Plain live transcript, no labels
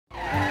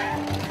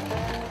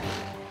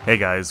Hey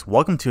guys,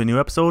 welcome to a new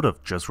episode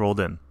of Just Rolled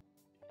In.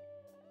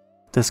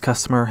 This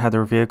customer had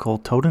their vehicle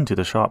towed into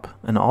the shop,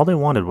 and all they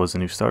wanted was a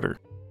new starter.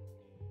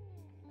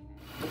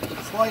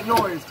 Slight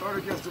noise,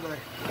 started yesterday.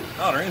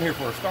 Oh, they're in here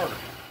for a starter.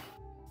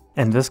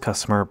 And this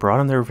customer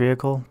brought in their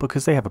vehicle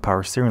because they have a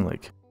power steering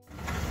leak.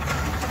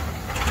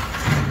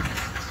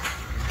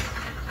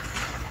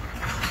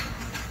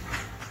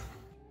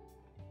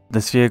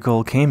 This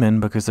vehicle came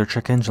in because their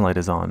check engine light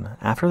is on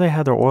after they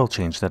had their oil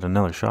changed at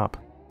another shop.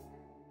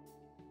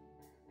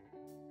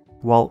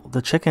 Well,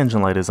 the check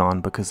engine light is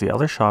on because the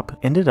other shop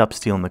ended up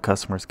stealing the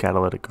customer's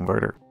catalytic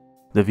converter.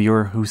 The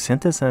viewer who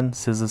sent this in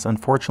says this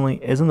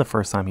unfortunately isn't the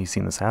first time he's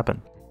seen this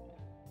happen.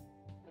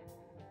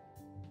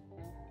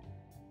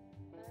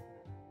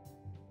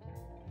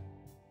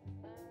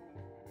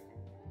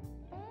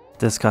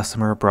 This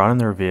customer brought in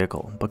their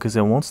vehicle because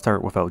it won't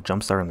start without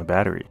jump starting the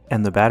battery,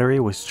 and the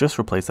battery was just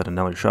replaced at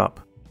another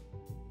shop.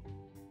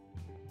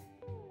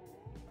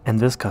 And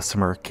this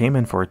customer came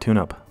in for a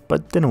tune-up,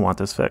 but didn't want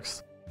this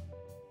fixed.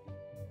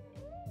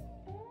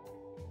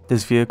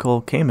 This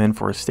vehicle came in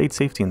for a state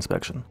safety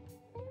inspection.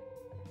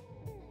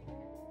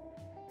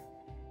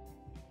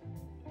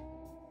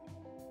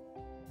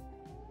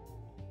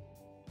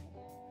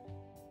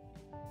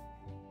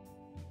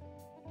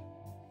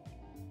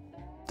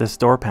 This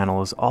door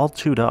panel is all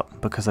chewed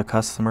up because a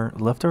customer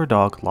left their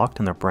dog locked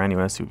in their brand new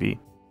SUV.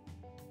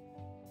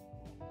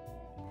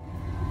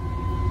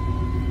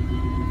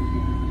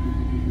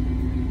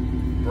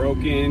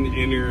 Broken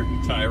inner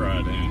tie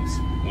rod ends.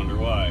 Wonder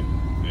why?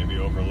 Maybe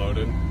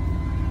overloaded.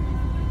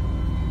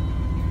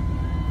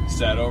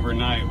 Sat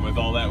overnight with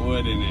all that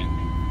wood in it,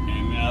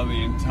 and now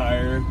the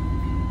entire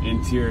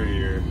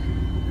interior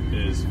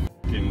is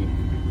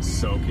fucking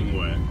soaking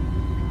wet.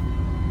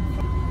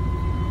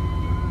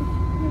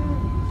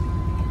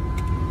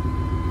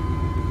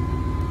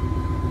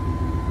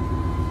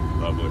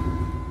 Lovely.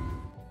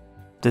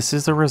 This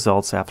is the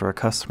results after a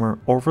customer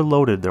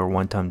overloaded their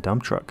one-ton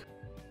dump truck.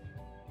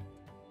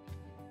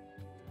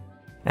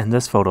 And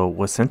this photo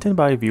was sent in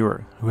by a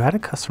viewer who had a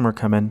customer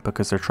come in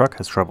because their truck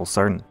has trouble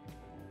starting.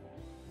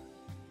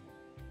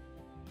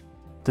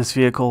 This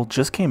vehicle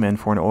just came in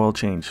for an oil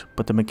change,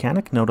 but the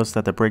mechanic noticed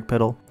that the brake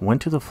pedal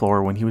went to the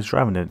floor when he was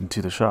driving it into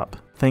the shop.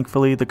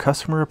 Thankfully, the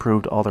customer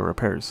approved all the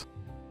repairs.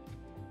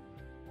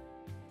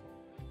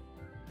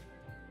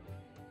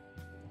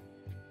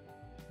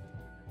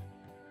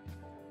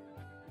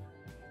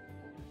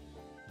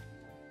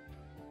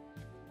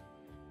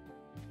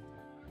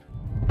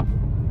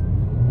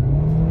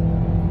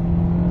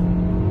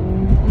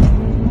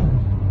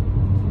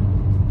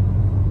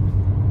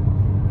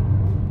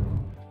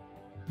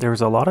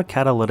 There's a lot of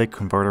catalytic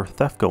converter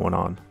theft going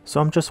on,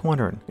 so I'm just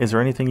wondering, is there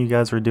anything you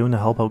guys are doing to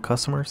help out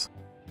customers?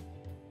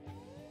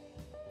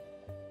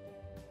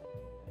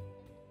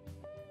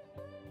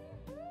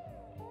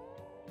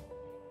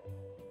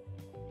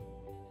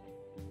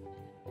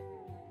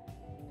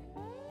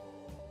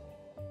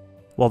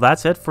 Well,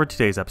 that's it for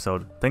today's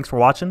episode. Thanks for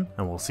watching,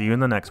 and we'll see you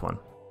in the next one.